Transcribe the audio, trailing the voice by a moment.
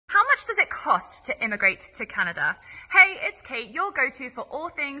much does it cost to immigrate to Canada? Hey, it's Kate, your go-to for all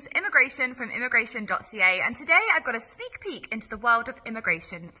things immigration from Immigration.ca, and today I've got a sneak peek into the world of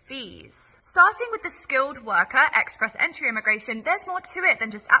immigration fees. Starting with the skilled worker express entry immigration, there's more to it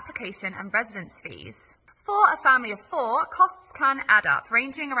than just application and residence fees. For a family of 4, costs can add up,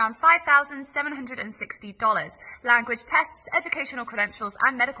 ranging around $5,760. Language tests, educational credentials,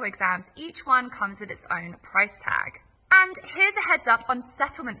 and medical exams, each one comes with its own price tag. And here's a heads up on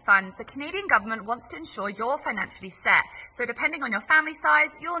settlement funds. The Canadian government wants to ensure you're financially set. So depending on your family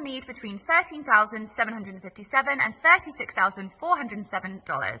size, you'll need between $13,757 and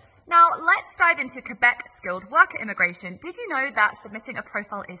 $36,407. Now let's dive into Quebec skilled worker immigration. Did you know that submitting a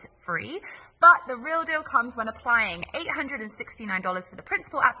profile is free? But the real deal comes when applying. $869 for the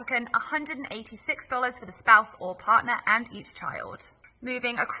principal applicant, $186 for the spouse or partner and each child.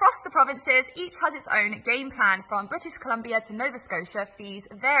 Moving across the provinces, each has its own game plan. From British Columbia to Nova Scotia, fees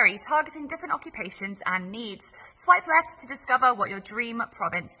vary, targeting different occupations and needs. Swipe left to discover what your dream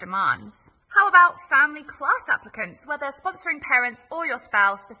province demands. How about family class applicants? Whether sponsoring parents or your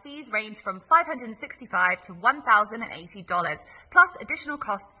spouse, the fees range from $565 to $1,080, plus additional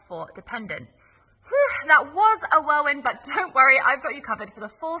costs for dependents. Whew, that was a whirlwind, but don't worry, I've got you covered for the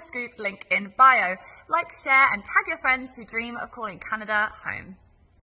full scoop, link in bio. Like, share, and tag your friends who dream of calling Canada home.